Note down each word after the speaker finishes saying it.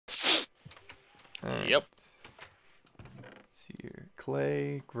Right. Yep. Let's see here.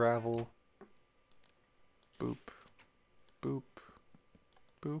 Clay, gravel. Boop. Boop.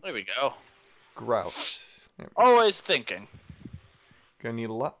 Boop. There we go. Grout. There we go. Always thinking. Gonna need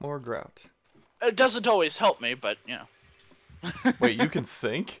a lot more grout. It doesn't always help me, but, you know. Wait, you can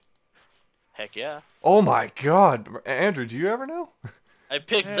think? Heck yeah. Oh my god. Andrew, do you ever know? I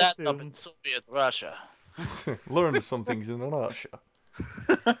picked I that up in assumed. Soviet Russia. Learn some things in Russia.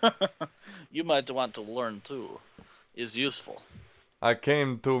 You might want to learn too. Is useful. I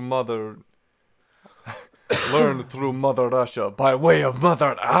came to Mother... Learn through Mother Russia by way of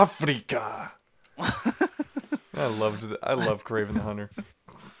Mother Africa. I love Craven the Hunter.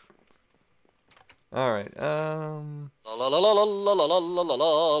 Alright, La la la la la la la la la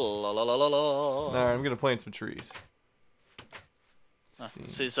la la la la la. Alright, I'm gonna plant some trees. Let's see.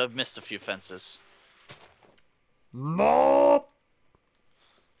 Seems I've missed a few fences. No!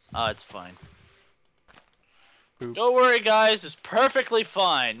 Ah, it's fine. Boop. Don't worry, guys. It's perfectly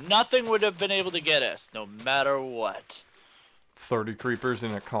fine. Nothing would have been able to get us, no matter what. 30 creepers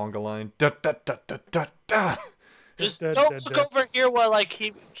in a conga line. Da da da da da da! Just Da, don't da, look da. over here while I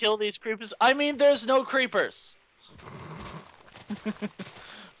kill these creepers. I mean, there's no creepers.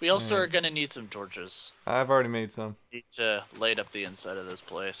 We also are gonna need some torches. I've already made some. Need to light up the inside of this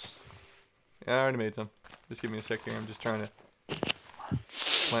place. Yeah, I already made some. Just give me a sec here. I'm just trying to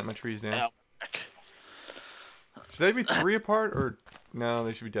plant my trees down. Ow. Heck. Should they be 3 apart or no?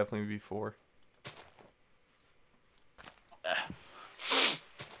 They should be definitely be 4.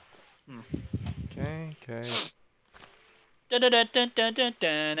 Okay, okay.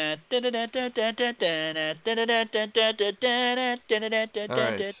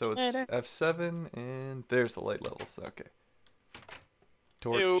 Alright, so it's F7 and there's the light levels. Okay.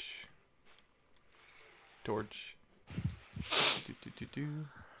 Torch. Torch. Do, do, do, do.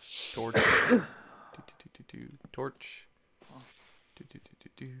 Torch. Do, do, do, do, do. Torch. Do, do, do, do,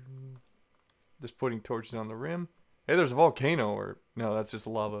 do. Just putting torches on the rim. Hey, there's a volcano, or no, that's just a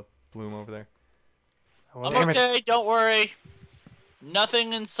lava bloom over there. I'm Damn it. okay, don't worry.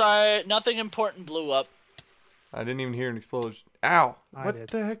 Nothing inside, nothing important blew up. I didn't even hear an explosion. Ow! I What did.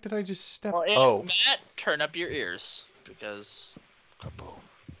 the heck did I just step? Well, Oh, Matt, turn up your ears because kaboom.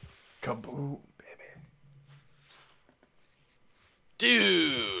 kaboom, baby!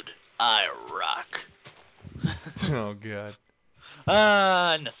 Dude, I rock. Oh god.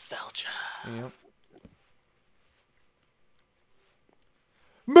 Ah, nostalgia. Yep.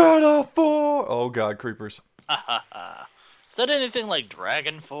 Metaphor! Oh god, creepers. Is that anything like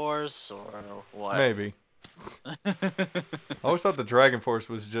Dragon Force or what? Maybe. I always thought the Dragon Force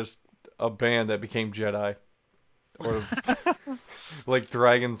was just a band that became Jedi. Or like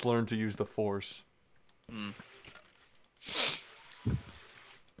dragons learn to use the Force. Hmm.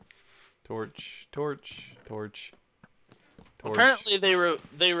 Torch, torch, torch. Torch. Apparently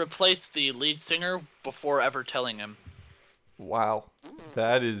they replaced the lead singer before ever telling him. Wow.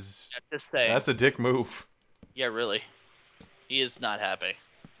 That is Just saying. that's a dick move. Yeah, really. He is not happy.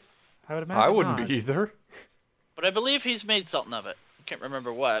 I would imagine I wouldn't not. be either. But I believe he's made something of it. I can't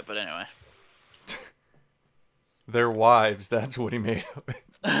remember what, but anyway. Their wives, that's what he made of it.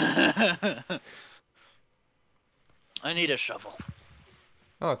 I need a shovel.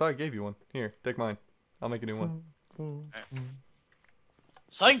 Oh, I thought I gave you one. Here, take mine. I'll make a new one.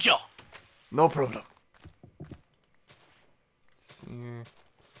 Thank you. No problem. Let's see here.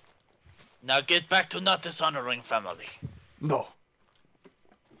 Now get back to not dishonoring family. No.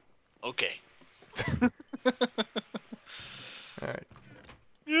 Okay. Alright.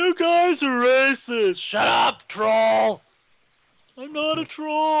 You guys are racist. Shut up, troll. I'm not a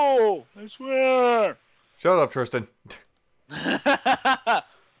troll. I swear. Shut up, Tristan.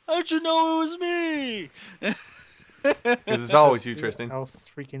 How'd you know it was me? Because it's always you, Who Tristan. else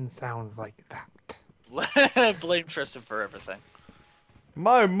freaking sounds like that? Blame Tristan for everything.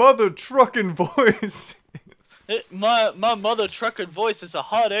 My mother trucking voice. My mother trucker voice is a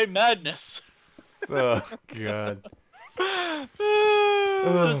hot A madness. Oh, God. There's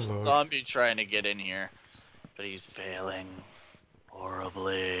a Lord. zombie trying to get in here, but he's failing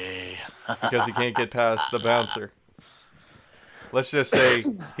horribly. Because he can't get past the bouncer. Let's just say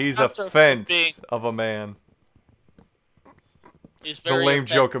he's a Bouncer fence being- of a man. He's The very lame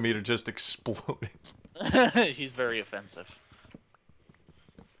joke meter just exploded. He's very offensive.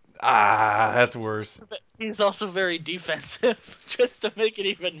 Ah, that's worse. But he's also very defensive, just to make it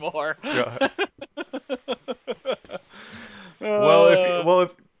even more. God. Uh, Well,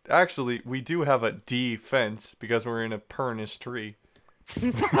 if actually we do have a defense because we're in a pernish tree.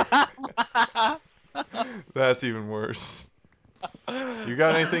 That's even worse. You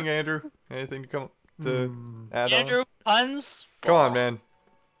got anything, Andrew? Anything to come to add on? Andrew, puns? Come on, man.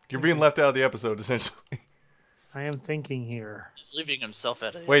 You're being left out of the episode, essentially. I am thinking here. He's leaving himself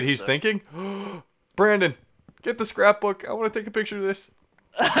out of the Wait, he's episode. thinking? Brandon, get the scrapbook. I want to take a picture of this.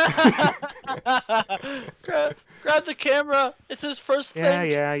 Grab the camera. It's his first Yeah,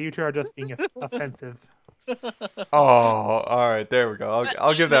 thing. yeah, you two are just being offensive. Oh, all right. There we go.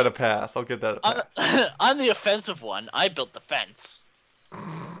 I'll give that a pass. I'll give that a pass. I'm the offensive one. I built the fence.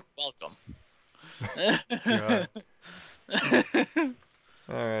 Welcome. God.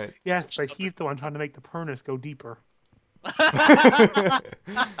 All right. Yes, but he's the one trying to make the furnace go deeper.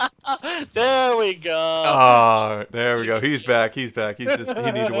 There we go. Oh, there we go. He's back. He's back. He needs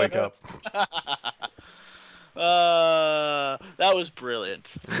to wake up. That was brilliant.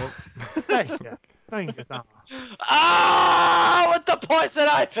 Thank you. Thank you, Sama. Ah, with the poison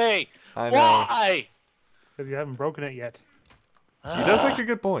ivy. I know. Why? Because you haven't broken it yet. He does make a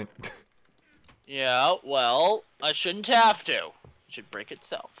good point. Yeah, well, I shouldn't have to. It should break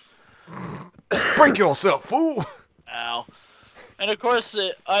itself. Break yourself, fool! Ow. And of course,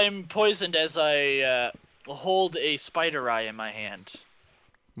 I'm poisoned as I hold a spider eye in my hand.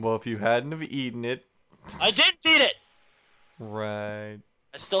 Well, if you hadn't have eaten it... I didn't eat it! Right.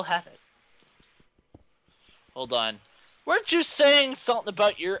 I still have it. Hold on. Weren't you saying something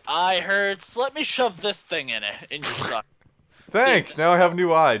about your eye hurts? Let me shove this thing in your sock. Thanks. Now I have a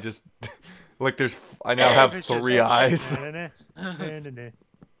new eye. Just... Like I now have 3 eyes.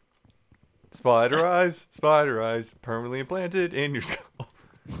 Spider eyes, permanently implanted in your skull.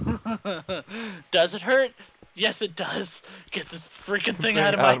 Does it hurt? Yes, it does. Get this freaking thing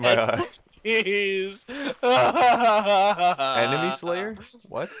out of my head. Jeez. Enemy Slayer?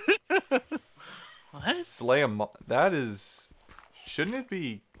 What? What? Slay a mob? That is... Shouldn't it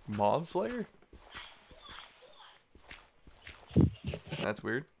be Mob Slayer? That's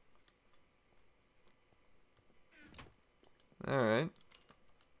weird. Alright.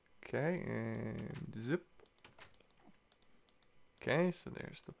 Okay, and zip. Okay, so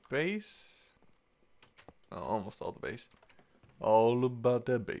there's the base. Oh, almost all the base. All about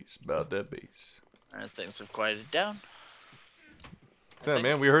that base, Alright, things have quieted down. Yeah,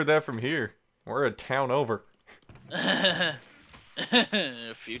 man, we heard that from here. We're a town over. A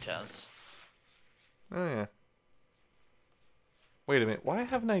few towns. Oh, yeah. Wait a minute, why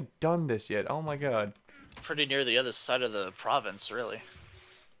haven't I done this yet? Oh my god. Pretty near the other side of the province, really.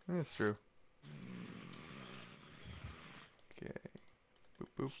 That's true. Okay. Boop,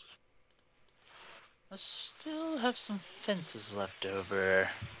 boop. I still have some fences left over.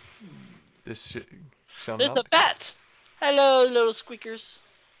 This shall There's a not... bat! Hello, little squeakers.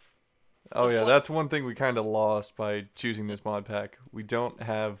 Oh yeah, that's one thing we kind of lost by choosing this mod pack. We don't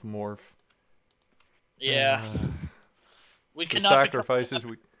have morph. Yeah. We The cannot sacrifices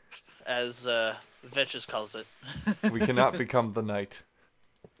we... as Vetches calls it. We cannot become the knight.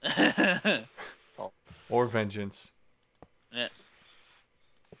 Or vengeance. Yeah.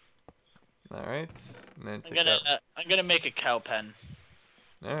 Alright. And then take that. I'm gonna make a cow pen.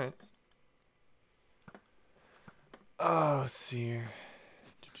 Alright. Oh, let's see here.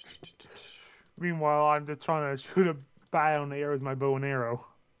 Meanwhile, I'm just trying to shoot a bat on the air with my bow and arrow.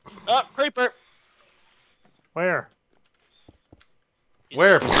 Oh, creeper! Where?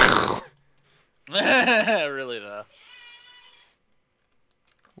 Where? Really though.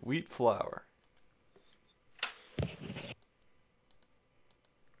 Wheat flour.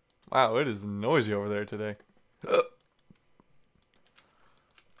 Wow, it is noisy over there today. Let's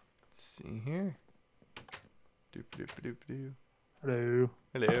see here. Doop doop doop doop. Hello.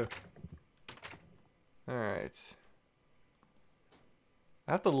 Hello. Alright.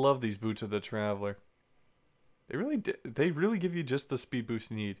 I have to love these boots of the traveler. They really give you just the speed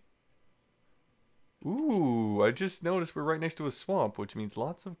boost you need. Ooh, I just noticed we're right next to a swamp, which means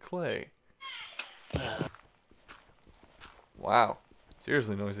lots of clay. Wow.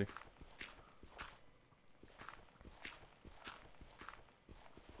 Seriously noisy.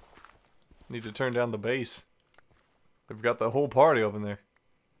 Need to turn down the bass. They've got the whole party up in there.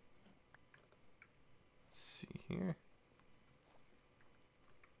 Let's see here.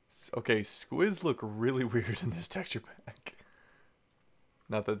 Okay, squids look really weird in this texture pack.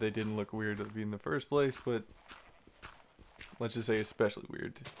 Not that they didn't look weird in the first place, but let's just say especially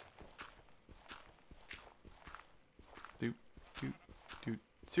weird. Doop, doop, doop.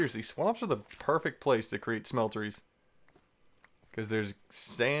 Seriously, swamps are the perfect place to create smelteries. Because there's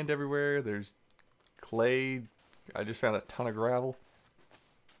sand everywhere, there's clay. I just found a ton of gravel.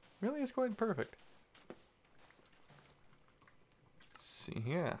 Really, it's quite perfect. Let's see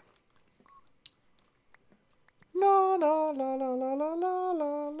here. La la la la la la la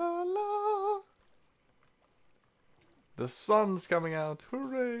la la la. The sun's coming out.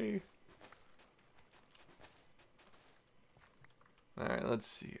 Hooray! Alright, let's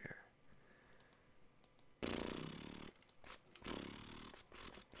see here.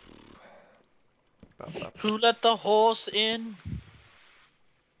 Who let the horse in?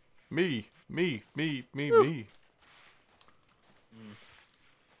 Me.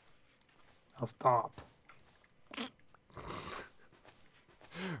 I'll stop.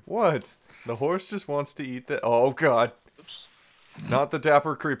 What? The horse just wants to eat the... Oh, God. Oops. Not the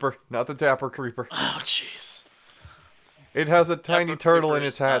dapper creeper. Not the dapper creeper. Oh, jeez. It has a tiny Dapper turtle Creeper in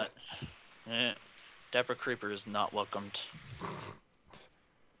is its hat. Dapper Creeper is not welcomed.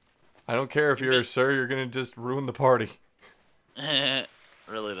 I don't care if you're a sir, you're gonna just ruin the party.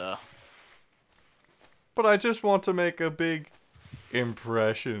 Really, though. But I just want to make a big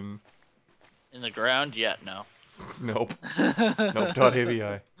impression. In the ground? Yeah, no. Nope. Nope. .avi.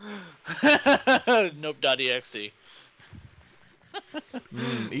 Nope.exe.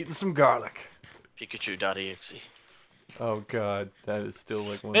 Eating some garlic. Pikachu.exe. Oh God, that is still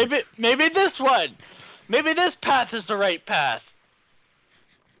like one. Maybe this one. Maybe this path is the right path.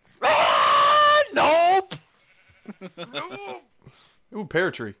 Ah, nope. Ooh,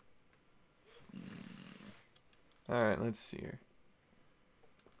 pear tree. All right, let's see here.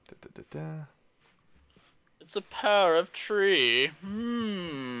 It's a power of tree.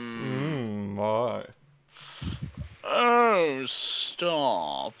 My. Oh,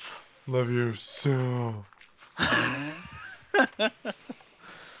 stop. Love you so.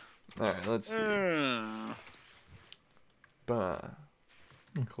 Alright, let's see.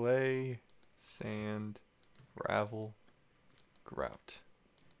 Clay, sand, gravel, grout.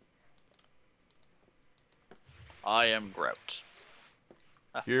 I am grout.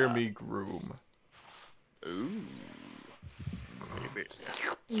 Hear me groom. Ooh.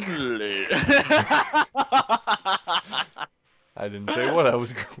 I didn't say what I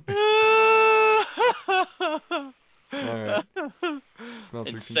was going. Alright.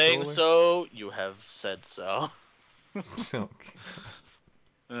 Smelter In saying controller. so, you have said so. Okay.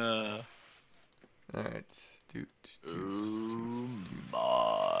 Uh, Alright. ooh,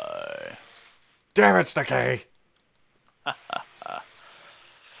 my. Damn it, Sticky! Alright.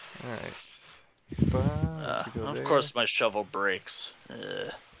 Of course, my shovel breaks.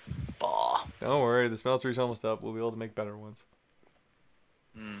 Bah. Don't worry, the smelter's almost up. We'll be able to make better ones.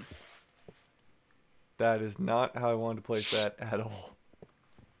 That is not how I wanted to place that at all.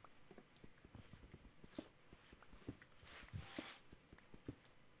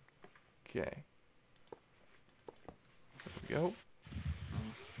 Okay. There we go.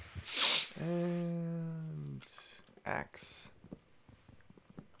 And axe.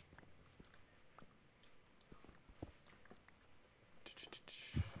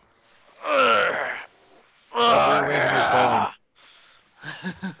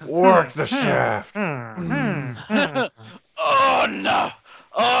 Work the shaft. Oh no!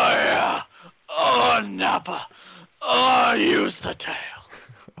 Oh yeah! Oh Nappa! Oh, use the tail!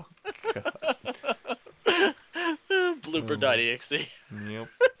 Blooper.exe. Yep.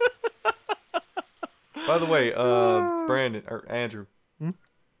 By the way, Brandon or Andrew,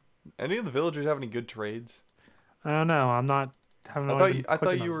 any of the villagers have any good trades? I don't know. I'm not having. I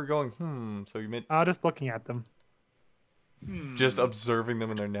thought you were going. So you meant just looking at them. just observing them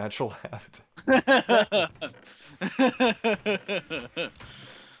in their natural habitat.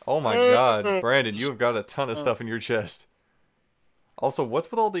 Oh my God, Brandon, you have got a ton of stuff in your chest. Also, what's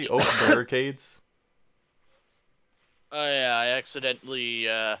with all the oak barricades? Oh yeah, I accidentally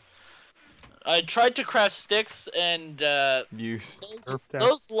I tried to craft sticks and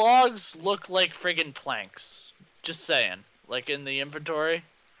those logs look like friggin' planks. Just saying. Like in the inventory.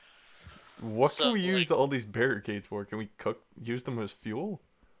 What can we use all these barricades for? Can we use them as fuel?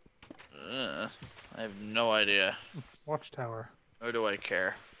 I have no idea. Watchtower. Or do I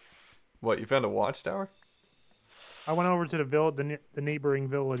care? What, you found a watchtower? I went over to the village, the neighboring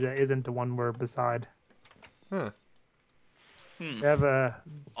village that isn't the one we're beside. Huh. They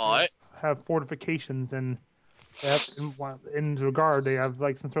have fortifications and they have in regard they have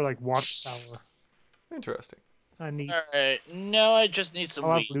like some sort of like watchtower. Interesting. I need. All right, no, I just need some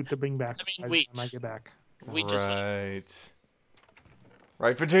I'll wheat. have loot to bring back. I mean, wheat. When I get back. Wheat just wheat.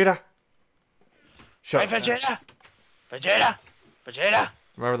 Right, Vegeta. Shut Right, Vegeta. Vegeta. Vegeta.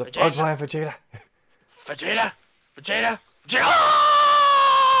 Remember the bug line, Vegeta. Vegeta. Vegeta. Vegeta.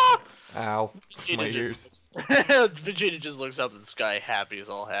 Ow. My ears. Vegeta just looks up at the sky, happy as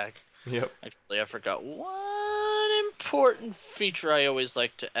all heck. Yep. Actually, I forgot one important feature I always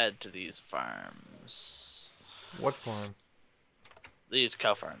like to add to these farms. What farm? These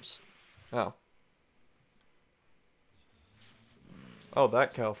cow farms. Oh. Oh,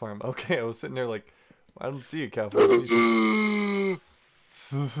 that cow farm. Okay, I was sitting there like, I don't see a cow farm.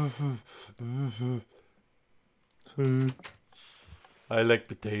 I like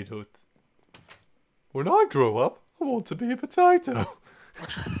potatoes. When I grow up, I want to be a potato.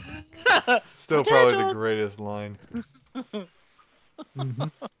 Still probably the greatest line.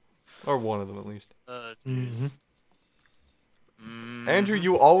 Or one of them at least. Andrew,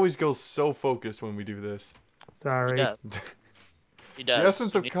 you always go so focused when we do this. Sorry. He does. He does. The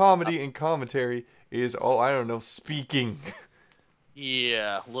essence of comedy and commentary is, oh, I don't know, speaking.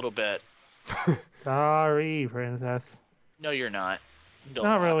 Yeah, a little bit. Sorry, princess. No, you're not.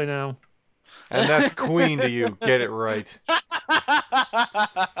 Not really, no. And that's queen to you. Get it right.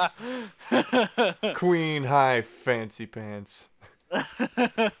 Queen high fancy pants.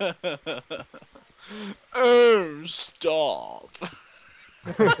 Oh, stop.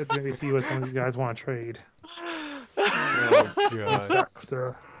 I should maybe see what some of you guys want to trade. Oh, God. You suck,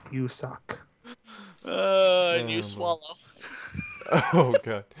 sir. You suck. And you swallow. Oh,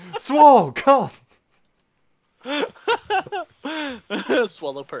 God. Swallow, come!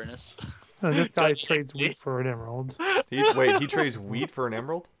 Swallow Pernus. This guy trades wheat for an emerald. Wait, he trades wheat for an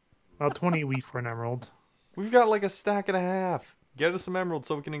emerald? About 20 wheat for an emerald. We've got like a stack and a half. Get us some emeralds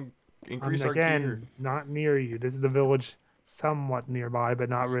so we can increase our gear. Not near you. This is the village somewhat nearby, but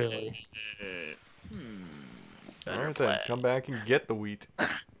not really. Alright then, come back and get the wheat.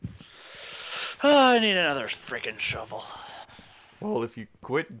 I need another freaking shovel. Well, if you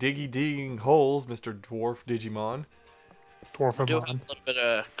quit digging holes, Mr. Dwarf Digimon. I do have a little bit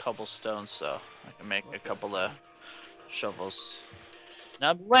of cobblestone, so I can make a couple of shovels.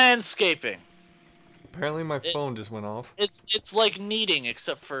 Now I'm landscaping. Apparently my phone just went off. It's like kneading,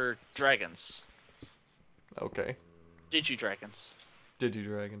 except for dragons. Okay. Digi-dragons.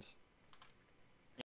 Digi-dragons.